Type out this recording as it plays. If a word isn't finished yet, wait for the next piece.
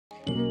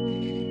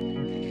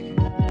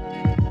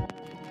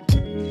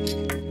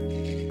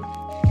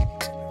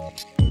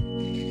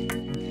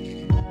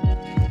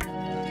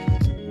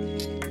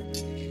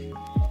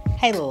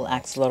Hey little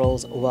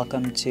axolotls,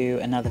 welcome to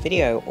another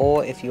video,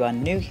 or if you are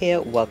new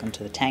here, welcome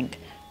to the tank.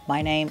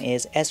 My name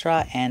is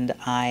Ezra and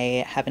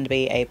I happen to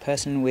be a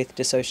person with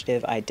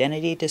dissociative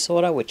identity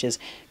disorder, which is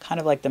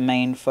kind of like the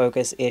main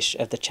focus-ish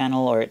of the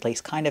channel, or at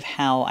least kind of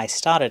how I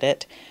started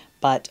it.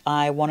 But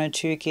I wanted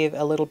to give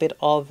a little bit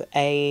of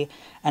an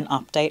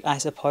update, I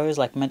suppose,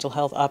 like mental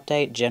health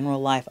update,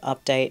 general life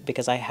update,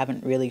 because I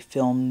haven't really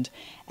filmed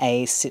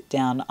a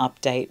sit-down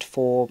update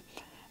for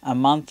a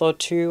month or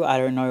two. I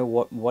don't know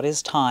what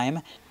is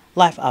time.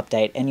 Life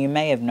update, and you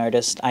may have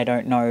noticed, I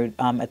don't know,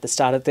 at the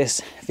start of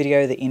this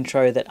video, the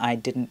intro, that I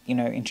didn't,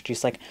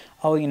 introduce like,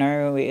 oh,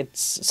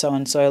 it's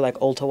so-and-so,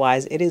 like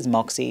alter-wise. It is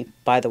Moxie,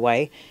 by the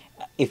way,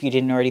 if you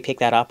didn't already pick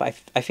that up. I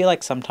feel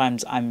like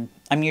sometimes I'm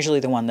usually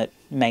the one that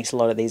makes a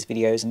lot of these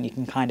videos, and you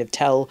can kind of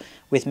tell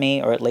with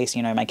me, or at least,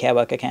 my care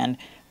worker can,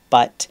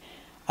 but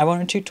I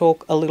wanted to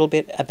talk a little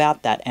bit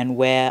about that and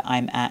where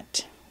I'm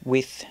at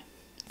with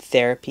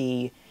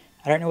therapy.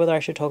 I don't know whether I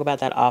should talk about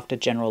that after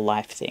general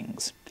life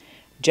things.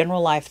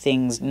 General life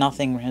things,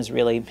 nothing has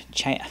really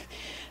changed.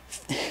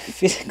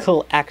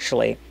 Physical,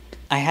 actually.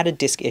 I had a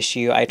disc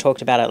issue. I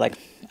talked about it like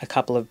a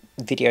couple of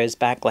videos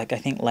back, like I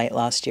think late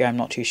last year, I'm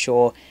not too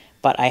sure.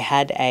 But I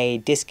had a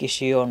disc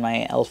issue on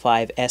my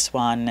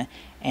L5-S1,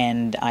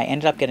 and I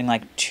ended up getting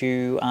like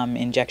 2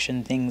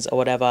 injection things or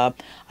whatever.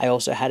 I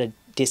also had a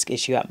disc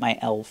issue at my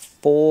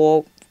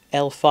L4,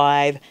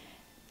 L5.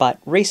 But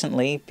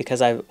recently,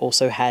 because I've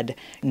also had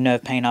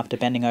nerve pain after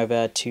bending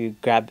over to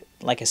grab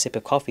like a sip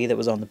of coffee that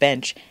was on the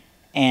bench,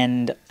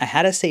 and I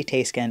had a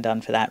CT scan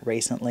done for that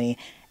recently,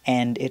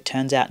 and it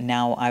turns out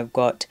now I've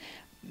got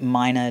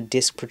minor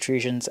disc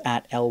protrusions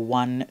at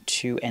L1,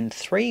 2, and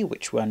 3,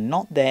 which were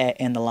not there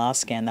in the last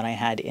scan that I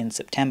had in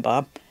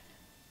September.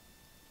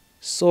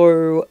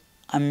 So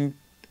I'm,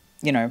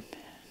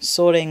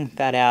 sorting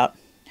that out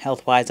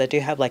health-wise. I do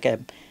have like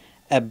a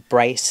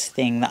brace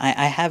thing that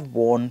I have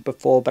worn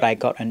before, but I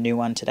got a new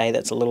one today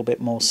that's a little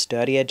bit more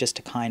sturdier, just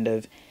to kind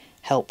of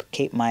help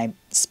keep my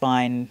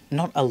spine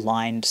not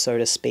aligned, so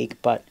to speak,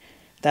 but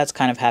that's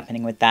kind of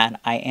happening with that.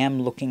 I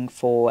am looking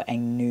for a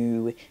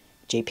new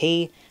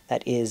GP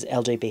that is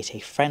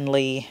LGBT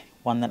friendly,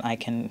 one that I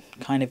can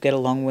kind of get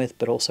along with,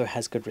 but also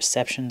has good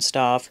reception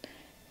staff,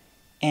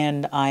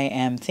 and I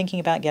am thinking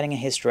about getting a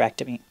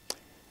hysterectomy.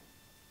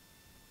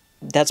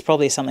 That's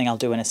probably something I'll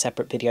do in a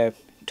separate video,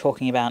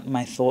 talking about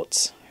my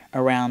thoughts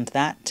around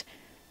that.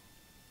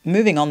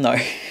 Moving on though,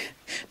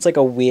 it's like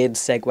a weird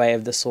segue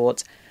of the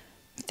sorts.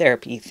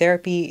 Therapy.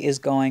 Therapy is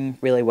going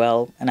really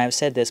well, and I've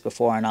said this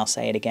before and I'll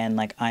say it again,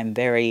 like I'm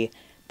very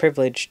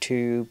privileged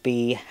to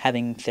be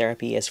having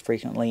therapy as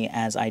frequently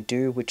as I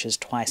do, which is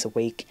twice a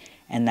week,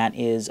 and that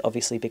is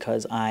obviously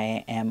because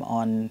I am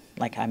I'm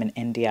an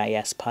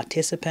NDIS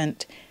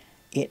participant.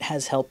 It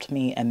has helped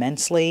me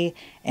immensely,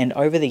 and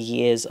over the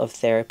years of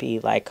therapy,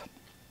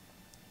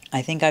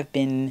 I think I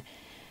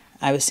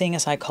was seeing a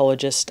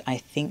psychologist, I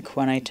think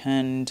when I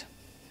turned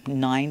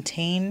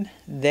 19,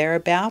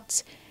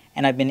 thereabouts,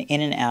 and I've been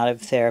in and out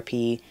of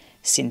therapy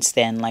since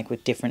then, like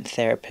with different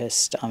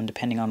therapists,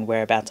 depending on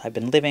whereabouts I've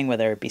been living,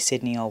 whether it be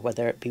Sydney or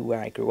whether it be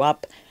where I grew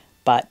up.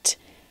 But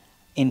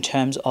in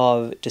terms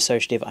of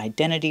dissociative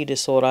identity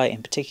disorder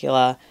in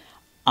particular,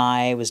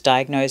 I was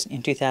diagnosed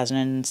in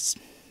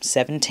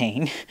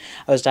 2017.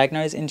 I was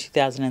diagnosed in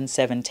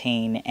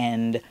 2017,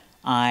 and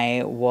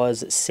I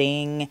was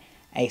seeing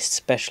a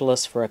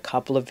specialist for a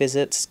couple of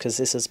visits, because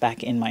this is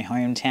back in my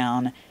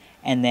hometown,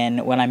 and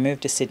then when I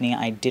moved to Sydney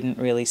I didn't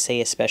really see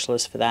a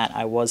specialist for that.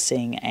 I was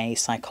seeing a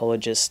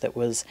psychologist that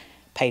was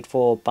paid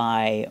for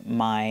by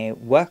my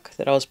work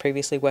that I was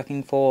previously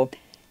working for,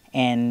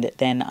 and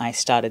then I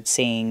started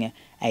seeing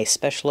a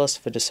specialist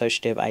for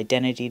dissociative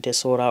identity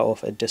disorder, or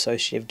for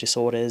dissociative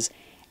disorders,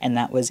 and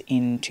that was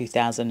in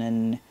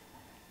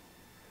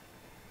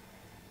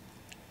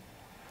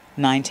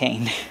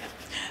 2019.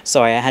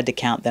 Sorry, I had to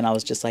count then. I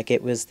was just like,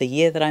 it was the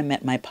year that I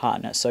met my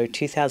partner, so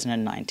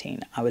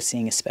 2019, I was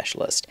seeing a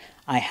specialist.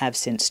 I have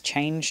since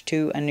changed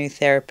to a new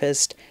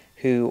therapist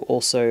who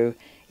also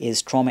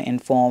is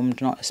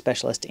trauma-informed, not a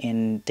specialist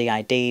in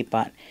DID,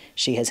 but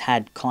she has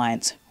had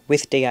clients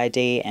with DID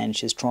and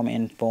she's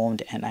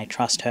trauma-informed, and I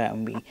trust her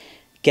and we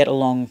get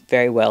along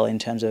very well in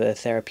terms of a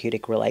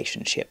therapeutic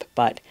relationship.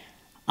 But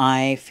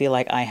I feel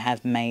like I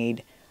have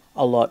made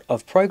a lot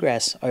of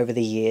progress over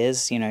the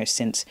years,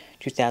 since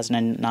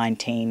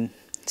 2019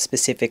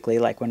 specifically,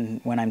 like when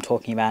I'm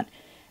talking about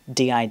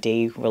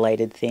DID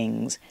related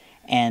things.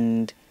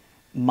 And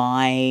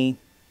my,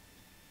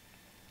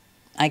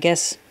 I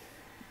guess,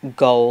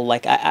 goal,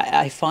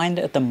 I find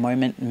at the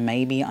moment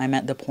maybe I'm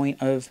at the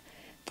point of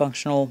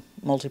functional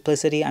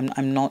multiplicity.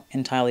 I'm not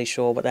entirely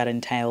sure what that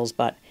entails,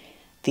 but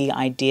the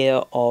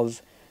idea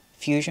of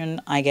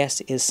fusion, I guess,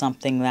 is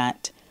something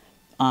that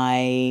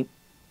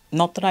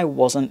not that I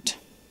wasn't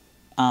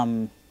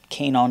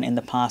keen on in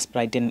the past, but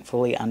I didn't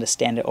fully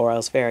understand it, or I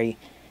was very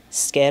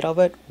scared of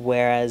it,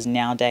 whereas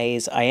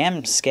nowadays I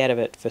am scared of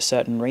it for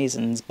certain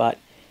reasons, but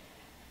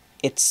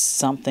it's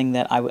something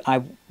that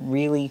I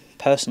really,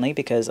 personally,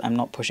 because I'm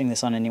not pushing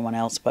this on anyone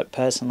else, but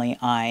personally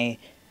I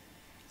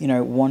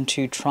want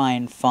to try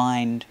and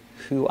find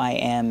who I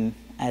am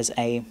as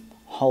a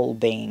whole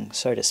being,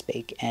 so to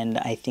speak. And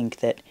I think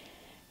that,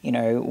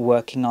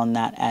 working on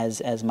that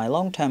as my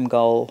long-term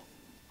goal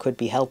could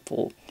be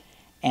helpful.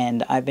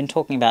 And I've been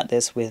talking about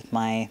this with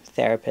my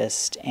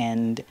therapist,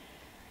 and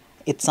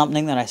it's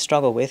something that I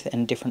struggle with,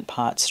 and different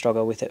parts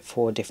struggle with it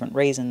for different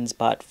reasons,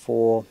 but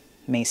for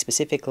me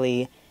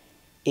specifically,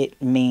 it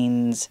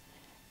means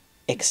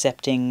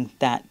accepting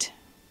that,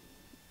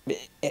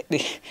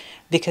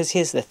 because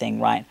here's the thing,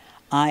 right?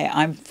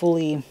 I'm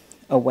fully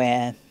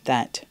aware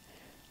that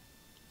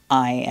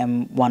I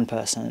am one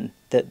person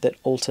that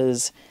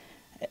alters,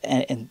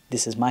 and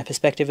this is my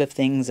perspective of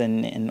things,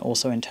 and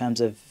also in terms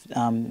of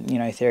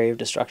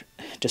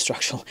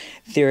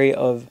theory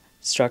of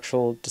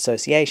structural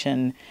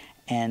dissociation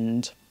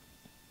and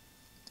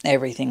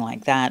everything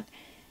like that,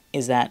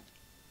 is that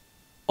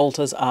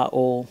alters are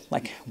all,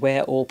 like,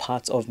 we're all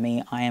parts of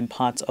me, I am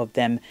parts of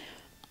them.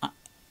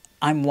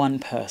 I'm one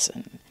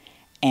person,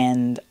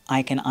 and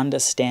I can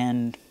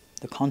understand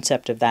the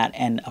concept of that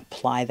and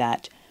apply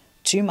that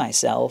to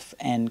myself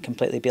and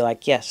completely be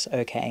like, yes,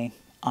 okay,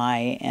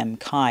 I am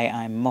Kai,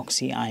 I'm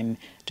Moxie, I'm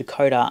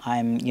Dakota,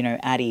 I'm,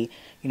 Addie,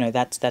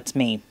 that's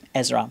me,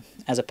 Ezra,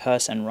 as a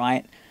person,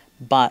 right?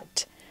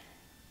 But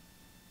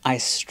I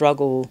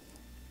struggle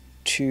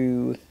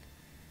to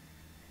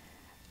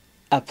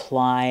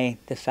apply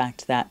the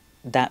fact that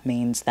that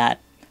means that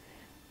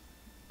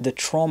the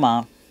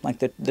trauma, like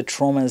the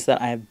traumas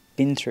that I've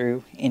been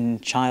through in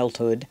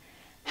childhood,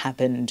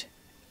 happened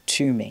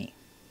to me.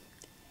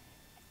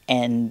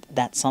 And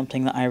that's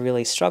something that I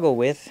really struggle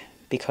with,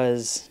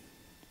 because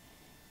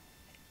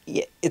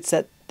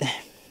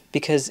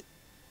because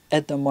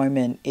at the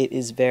moment it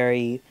is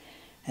very,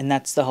 and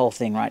that's the whole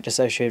thing, right?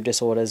 Dissociative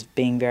disorders,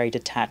 being very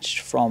detached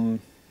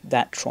from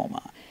that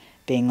trauma.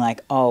 Being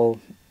like, oh,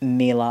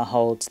 Mila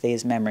holds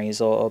these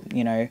memories, or,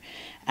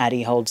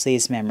 Addie holds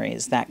these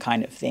memories, that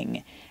kind of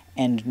thing.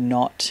 And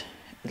not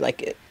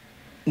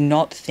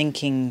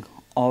thinking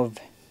of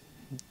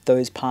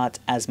those parts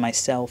as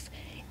myself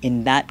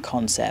in that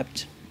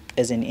concept,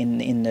 as in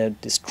the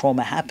this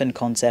trauma happened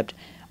concept,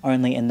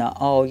 only in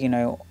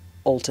the,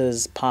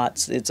 alters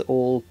parts, it's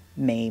all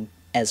me,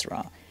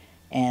 Ezra.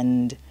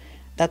 And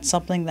that's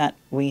something that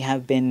we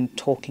have been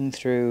talking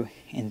through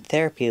in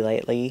therapy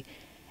lately,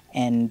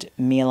 and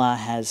Mila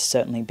has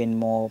certainly been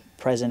more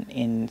present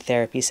in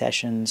therapy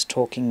sessions,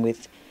 talking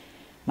with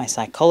my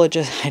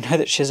psychologist. I know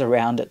that she's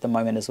around at the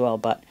moment as well,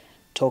 but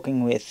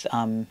talking with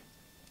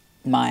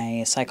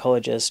my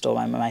psychologist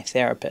or my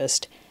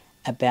therapist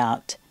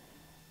about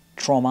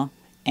trauma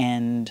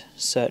and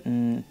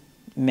certain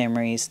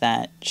memories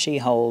that she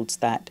holds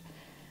that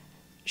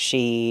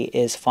she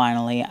is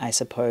finally, I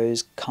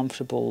suppose,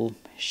 comfortable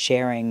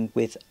sharing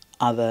with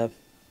other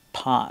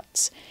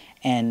parts,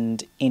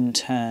 and in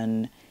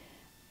turn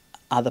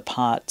other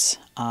parts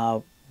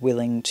are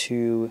willing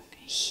to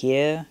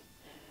hear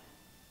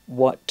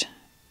what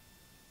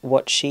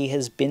she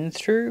has been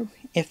through,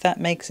 if that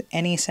makes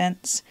any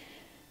sense.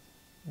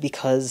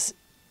 Because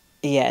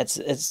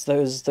it's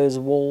those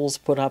walls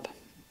put up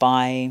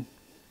by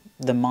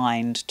the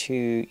mind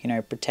to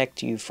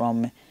protect you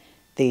from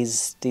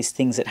these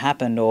things that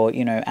happened, or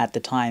at the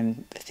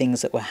time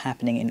things that were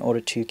happening, in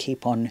order to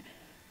keep on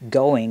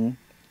going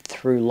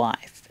through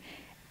life.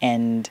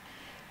 And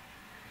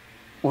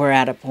we're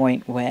at a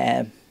point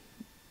where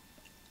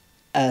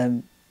a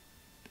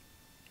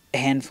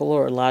handful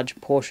or a large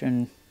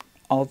portion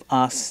of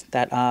us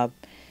that are,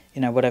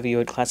 whatever you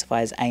would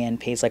classify as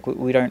ANPs, like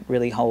we don't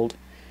really hold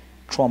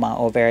trauma,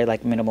 or very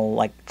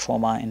minimal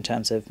trauma in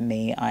terms of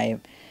me. I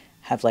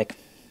have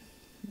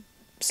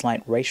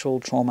slight racial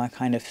trauma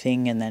kind of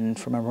thing, and then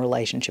from a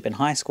relationship in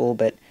high school,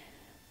 but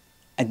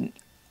I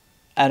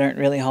don't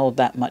really hold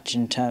that much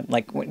in term,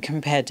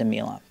 compared to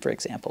Mila, for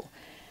example.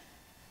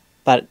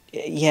 But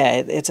yeah,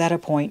 it's at a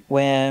point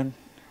where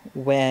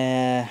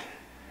we're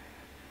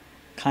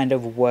kind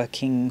of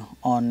working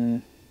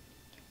on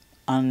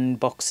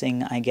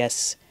unboxing, I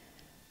guess,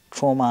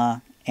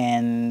 trauma,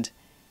 and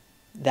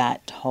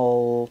that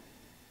whole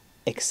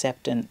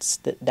acceptance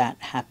that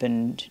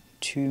happened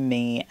to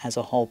me as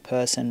a whole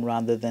person,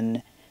 rather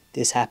than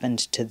this happened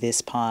to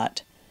this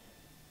part.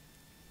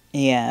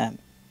 Yeah,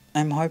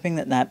 I'm hoping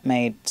that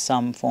made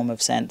some form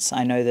of sense.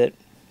 I know that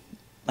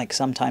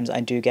sometimes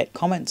I do get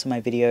comments on my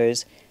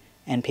videos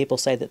and people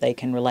say that they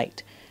can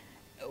relate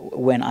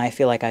when I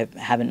feel like I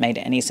haven't made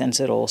any sense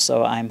at all,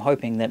 so I'm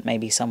hoping that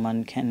maybe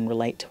someone can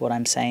relate to what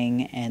I'm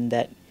saying, and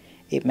that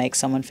it makes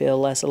someone feel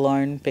less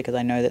alone, because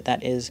I know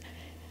that is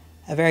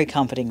a very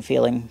comforting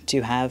feeling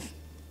to have.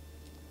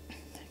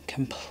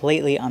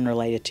 Completely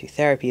unrelated to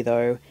therapy,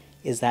 though,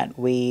 is that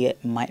we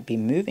might be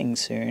moving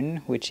soon,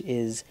 which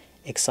is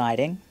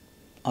exciting,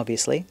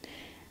 obviously,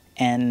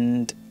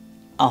 and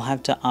I'll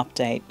have to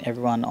update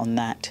everyone on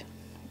that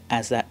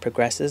as that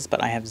progresses,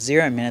 but I have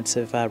 0 minutes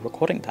of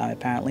recording time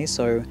apparently,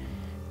 so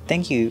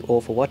thank you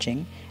all for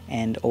watching,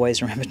 and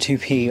always remember to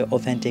be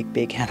authentic,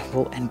 be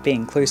accountable, and be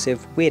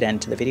inclusive. Weird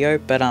end to the video,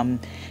 but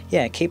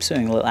yeah, keep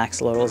swimming, little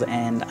axolotls,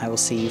 and I will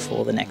see you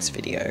for the next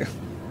video.